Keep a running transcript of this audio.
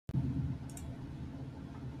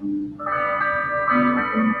Hello,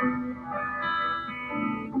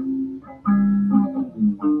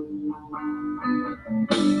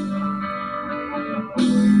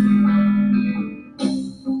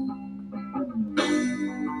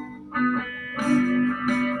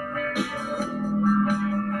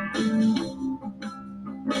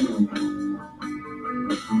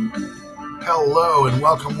 and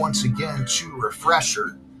welcome once again to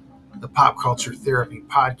Refresher, the Pop Culture Therapy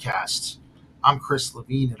Podcast. I'm Chris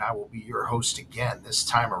Levine, and I will be your host again this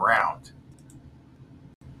time around.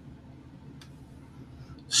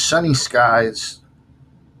 Sunny skies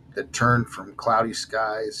that turn from cloudy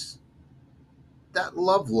skies, that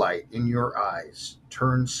love light in your eyes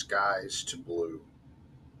turns skies to blue.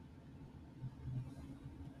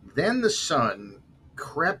 Then the sun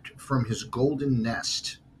crept from his golden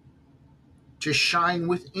nest to shine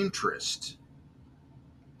with interest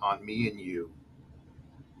on me and you.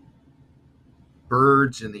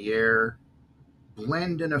 Birds in the air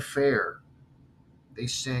blend in a fair. They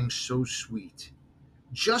sang so sweet,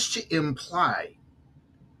 just to imply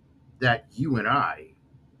that you and I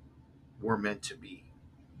were meant to be.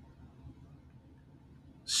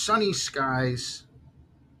 Sunny skies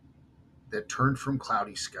that turned from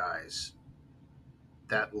cloudy skies,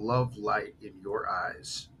 that love light in your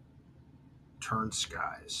eyes turned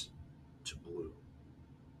skies to blue.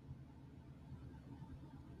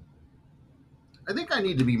 I think I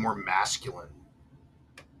need to be more masculine.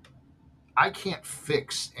 I can't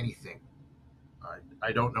fix anything.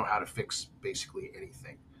 I don't know how to fix basically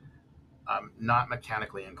anything. I'm not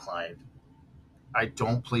mechanically inclined. I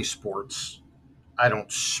don't play sports. I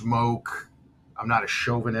don't smoke. I'm not a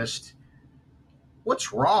chauvinist.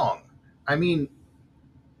 What's wrong? I mean,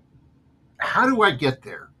 how do I get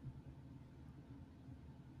there?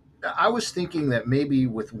 I was thinking that maybe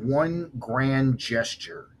with one grand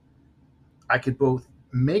gesture, I could both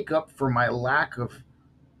make up for my lack of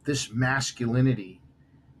this masculinity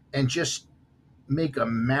and just make a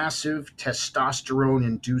massive testosterone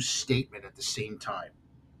induced statement at the same time.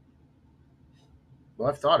 Well,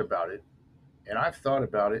 I've thought about it, and I've thought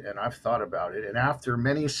about it, and I've thought about it. And after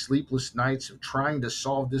many sleepless nights of trying to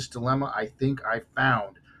solve this dilemma, I think I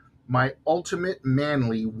found my ultimate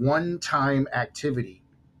manly one time activity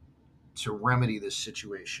to remedy this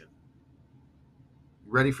situation.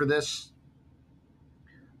 You ready for this?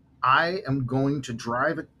 I am going to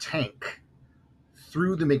drive a tank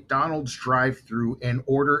through the McDonald's drive-thru and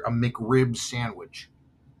order a McRib sandwich.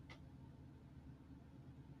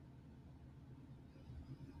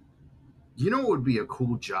 You know what would be a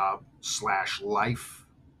cool job / life?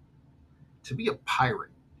 To be a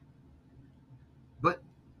pirate. But,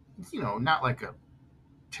 not like a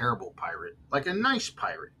terrible pirate, like a nice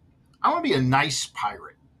pirate. I want to be a nice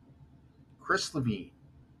pirate. Chris Levine,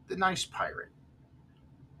 the nice pirate.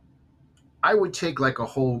 I would take like a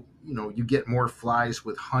whole, you get more flies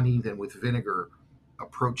with honey than with vinegar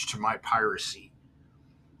approach to my piracy.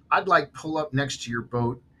 I'd like pull up next to your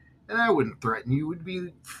boat, and I wouldn't threaten you. We'd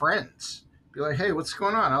be friends. Be like, hey, what's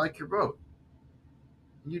going on? I like your boat.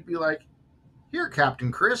 And you'd be like, here,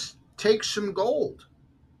 Captain Chris, take some gold.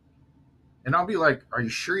 And I'll be like, are you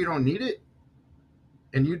sure you don't need it?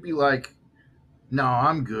 And you'd be like, no,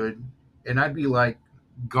 I'm good. And I'd be like,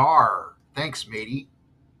 gar, thanks, matey.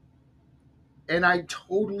 And I'd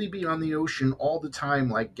totally be on the ocean all the time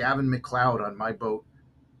like Gavin McLeod on my boat.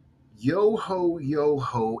 Yo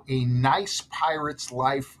ho, a nice pirate's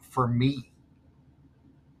life for me.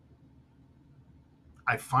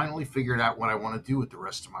 I finally figured out what I want to do with the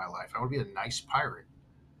rest of my life. I want to be a nice pirate.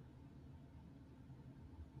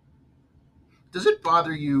 Does it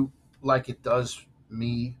bother you like it does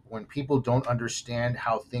me when people don't understand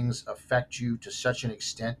how things affect you to such an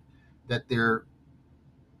extent that they're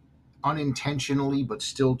unintentionally but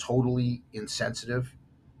still totally insensitive?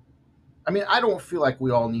 I mean, I don't feel like we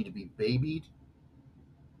all need to be babied,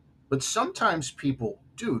 but sometimes people,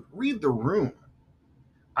 dude, read the room.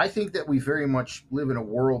 I think that we very much live in a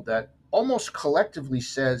world that almost collectively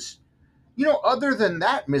says, other than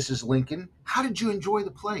that, Mrs. Lincoln, how did you enjoy the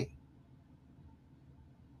play?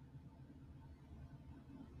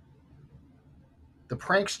 The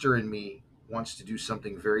prankster in me wants to do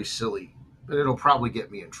something very silly, but it'll probably get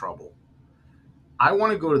me in trouble. I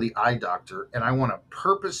want to go to the eye doctor and I want to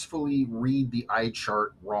purposefully read the eye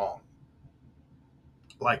chart wrong.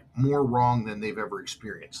 Like more wrong than they've ever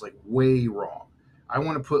experienced, like way wrong. I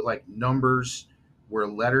want to put like numbers where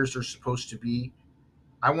letters are supposed to be.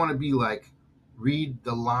 I want to be like, read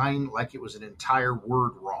the line like it was an entire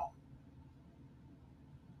word wrong.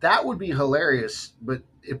 That would be hilarious, but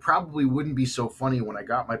it probably wouldn't be so funny when I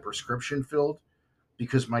got my prescription filled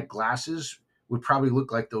because my glasses would probably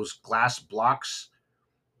look like those glass blocks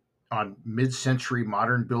on mid-century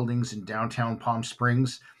modern buildings in downtown Palm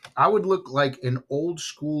Springs. I would look like an old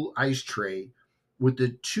school ice tray with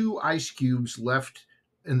the two ice cubes left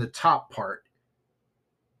in the top part.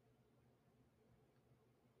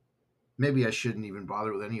 Maybe I shouldn't even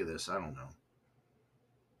bother with any of this. I don't know.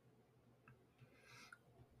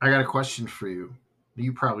 I got a question for you.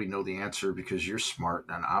 You probably know the answer because you're smart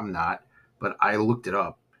and I'm not, but I looked it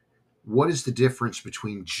up. What is the difference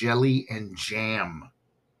between jelly and jam?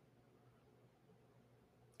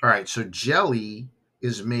 All right, so jelly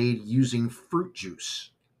is made using fruit juice,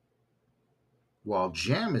 while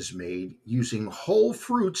jam is made using whole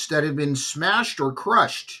fruits that have been smashed or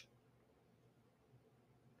crushed.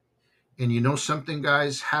 And you know something,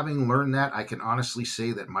 guys? Having learned that, I can honestly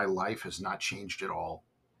say that my life has not changed at all.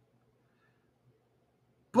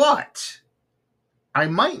 But I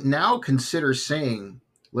might now consider saying,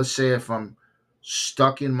 let's say if I'm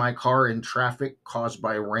stuck in my car in traffic caused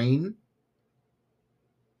by rain,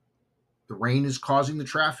 the rain is causing the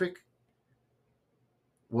traffic.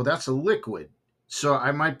 Well, that's a liquid. So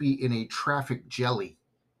I might be in a traffic jelly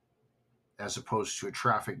as opposed to a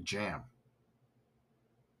traffic jam.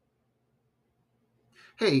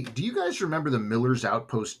 Hey, do you guys remember the Miller's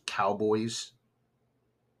Outpost Cowboys?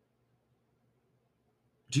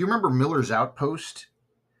 Do you remember Miller's Outpost?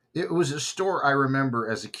 It was a store I remember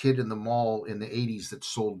as a kid in the mall in the 80s that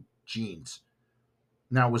sold jeans.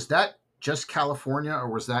 Now, was that just California or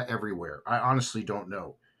was that everywhere? I honestly don't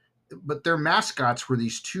know. But their mascots were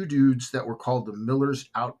these two dudes that were called the Miller's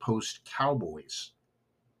Outpost Cowboys.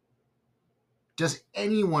 Does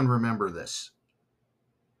anyone remember this?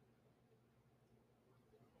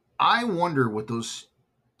 I wonder what those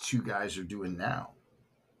two guys are doing now.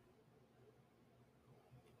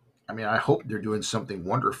 I mean, I hope they're doing something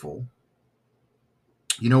wonderful.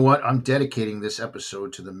 You know what? I'm dedicating this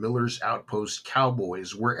episode to the Miller's Outpost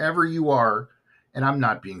Cowboys, wherever you are, and I'm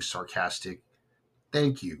not being sarcastic.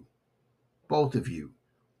 Thank you, both of you,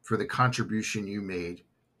 for the contribution you made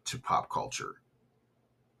to pop culture.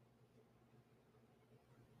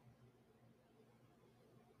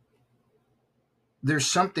 There's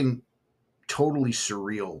something totally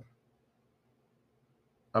surreal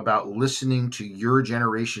about listening to your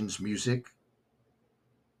generation's music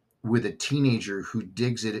with a teenager who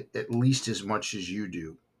digs it at least as much as you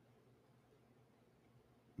do.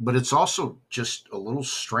 But it's also just a little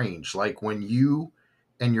strange. Like when you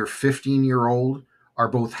and your 15-year-old are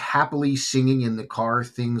both happily singing in the car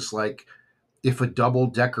things like, if a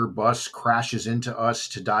double-decker bus crashes into us,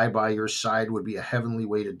 to die by your side would be a heavenly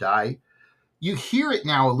way to die. You hear it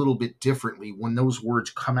now a little bit differently when those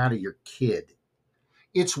words come out of your kid.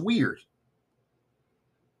 It's weird.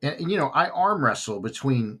 And I arm wrestle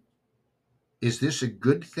between, is this a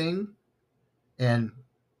good thing? And,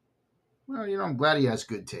 well, I'm glad he has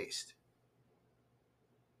good taste.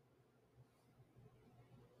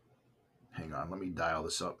 Hang on, let me dial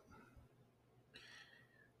this up.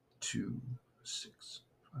 2, 6,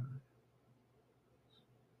 5.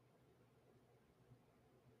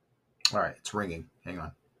 All right, it's ringing. Hang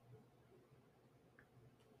on.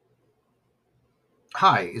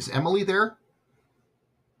 Hi, is Emily there?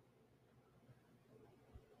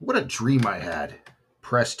 What a dream I had.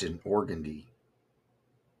 Preston organdy,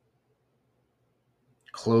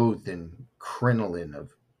 clothed in crinoline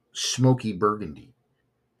of smoky burgundy,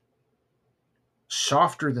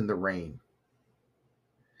 softer than the rain.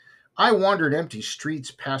 I wandered empty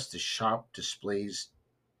streets past the shop displays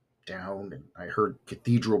down, and I heard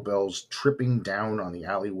cathedral bells tripping down on the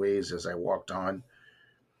alleyways as I walked on.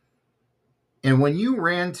 And when you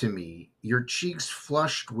ran to me, your cheeks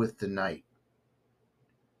flushed with the night.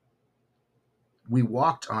 We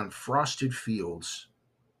walked on frosted fields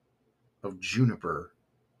of juniper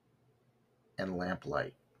and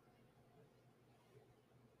lamplight.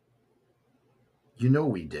 You know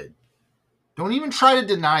we did. Don't even try to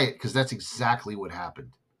deny it, because that's exactly what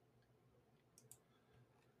happened.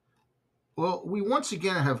 Well, we once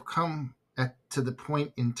again have come to the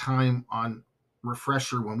point in time on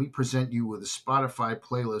Refresher when we present you with a Spotify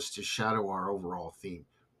playlist to shadow our overall theme.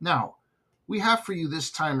 Now, we have for you this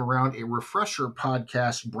time around a Refresher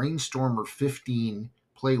podcast Brainstormer 15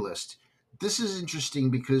 playlist. This is interesting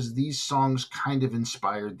because these songs kind of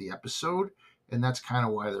inspired the episode, and that's kind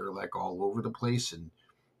of why they're like all over the place. And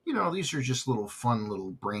these are just little fun little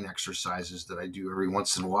brain exercises that I do every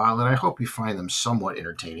once in a while, and I hope you find them somewhat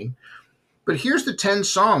entertaining. But here's the 10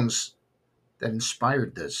 songs that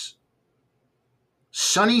inspired this.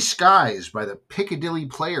 Sunny Skies by the Piccadilly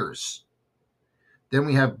Players. Then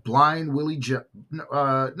we have Blind Willie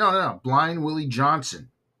Johnson.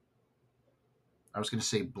 I was going to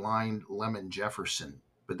say Blind Lemon Jefferson,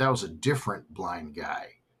 but that was a different blind guy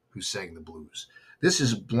who sang the blues. This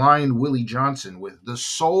is Blind Willie Johnson with The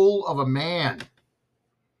Soul of a Man.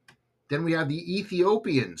 Then we have the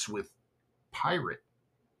Ethiopians with Pirate.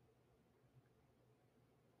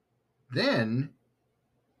 Then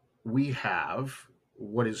we have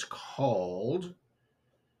what is called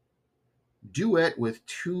Duet with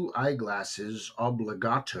Two Eyeglasses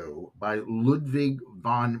Obligato by Ludwig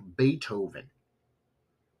van Beethoven.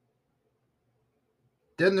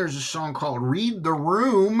 Then there's a song called Read the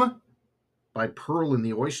Room by Pearl and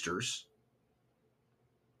the Oysters.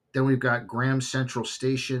 Then we've got Graham Central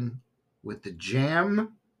Station with The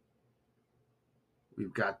Jam.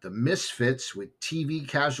 We've got the Misfits with TV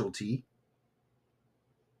Casualty.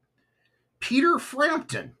 Peter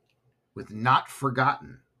Frampton with Not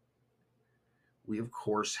Forgotten. We, of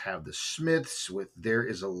course, have the Smiths with There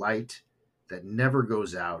Is a Light That Never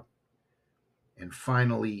Goes Out. And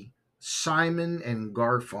finally, Simon and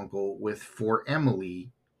Garfunkel with For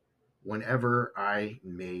Emily, Whenever I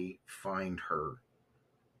May Find Her.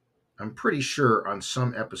 I'm pretty sure on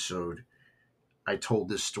some episode I told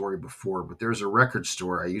this story before, but there's a record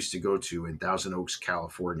store I used to go to in Thousand Oaks,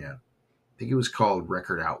 California. I think it was called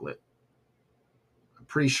Record Outlet. I'm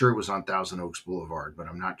pretty sure it was on Thousand Oaks Boulevard, but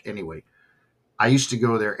I'm not. Anyway, I used to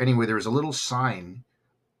go there. Anyway, there was a little sign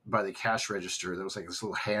by the cash register that was like this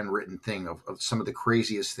little handwritten thing of some of the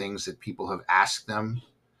craziest things that people have asked them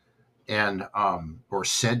and or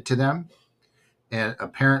said to them. And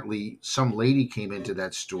apparently some lady came into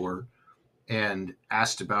that store and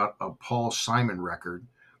asked about a Paul Simon record.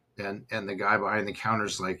 And the guy behind the counter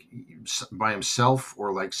is like, by himself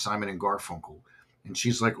or like Simon and Garfunkel? And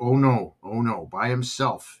she's like, oh no, by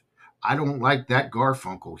himself. I don't like that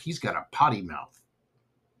Garfunkel. He's got a potty mouth.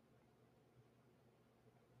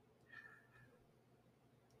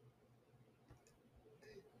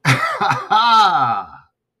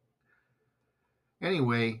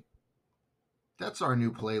 Anyway, that's our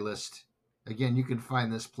new playlist. Again, you can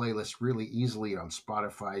find this playlist really easily on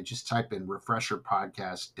Spotify. Just type in Refresher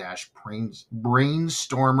Podcast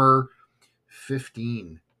Brainstormer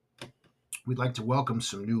 15. We'd like to welcome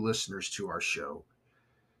some new listeners to our show.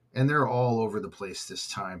 And they're all over the place this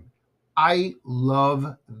time. I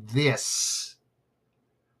love this.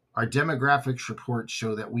 Our demographics reports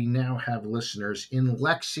show that we now have listeners in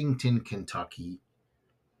Lexington, Kentucky,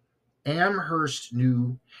 Amherst,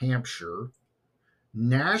 New Hampshire,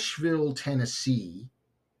 Nashville, Tennessee,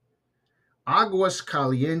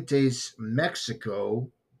 Aguascalientes,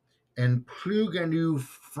 Mexico, and Plougasnou,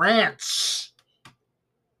 France.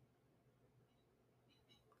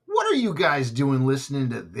 What are you guys doing listening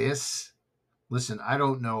to this? Listen, I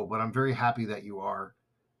don't know, but I'm very happy that you are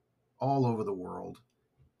all over the world.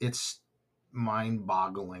 It's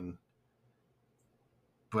mind-boggling.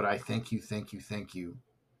 But I thank you.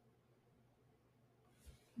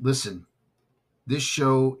 Listen, this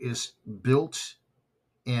show is built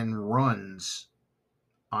and runs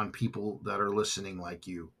on people that are listening like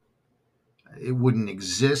you. It wouldn't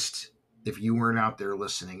exist if you weren't out there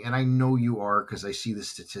listening. And I know you are because I see the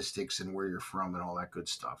statistics and where you're from and all that good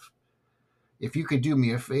stuff. If you could do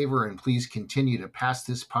me a favor and please continue to pass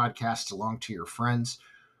this podcast along to your friends.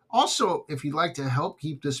 Also, if you'd like to help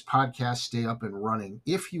keep this podcast stay up and running,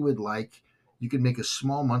 if you would like, you can make a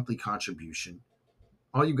small monthly contribution.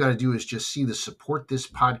 All you've got to do is just see the support this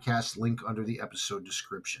podcast link under the episode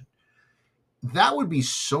description. That would be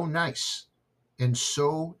so nice and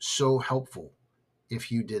so helpful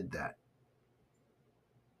if you did that.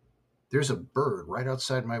 There's a bird right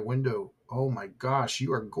outside my window. Oh my gosh,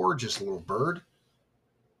 you are gorgeous, little bird.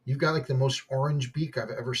 You've got like the most orange beak I've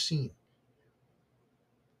ever seen.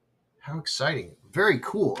 How exciting. Very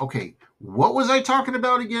cool. Okay, what was I talking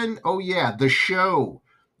about again? Oh yeah, the show.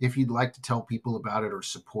 If you'd like to tell people about it or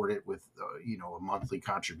support it with a monthly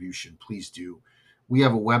contribution, please do. We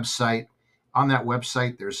have a website. On that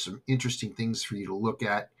website, there's some interesting things for you to look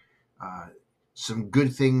at. Some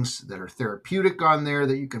good things that are therapeutic on there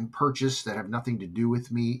that you can purchase that have nothing to do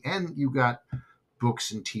with me. And you got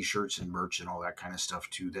books and t-shirts and merch and all that kind of stuff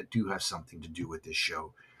too that do have something to do with this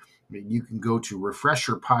show. You can go to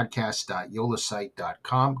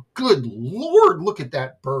refresherpodcast.yolasite.com. Good Lord, look at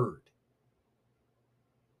that bird.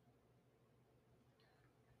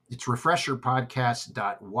 It's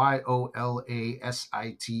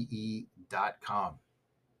refresherpodcast.yolasite.com.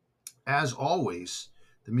 As always,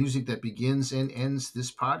 the music that begins and ends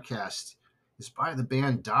this podcast is by the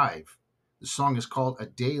band Dive. The song is called A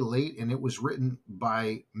Day Late, and it was written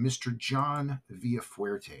by Mr. John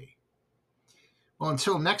Villafuerte. Well,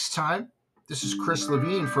 until next time, this is Chris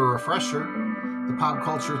Levine for Refresher, the Pop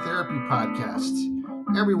Culture Therapy Podcast.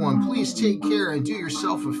 Everyone, please take care and do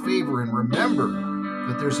yourself a favor and remember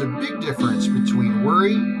that there's a big difference between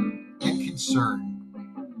worry and concern.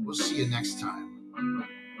 We'll see you next time.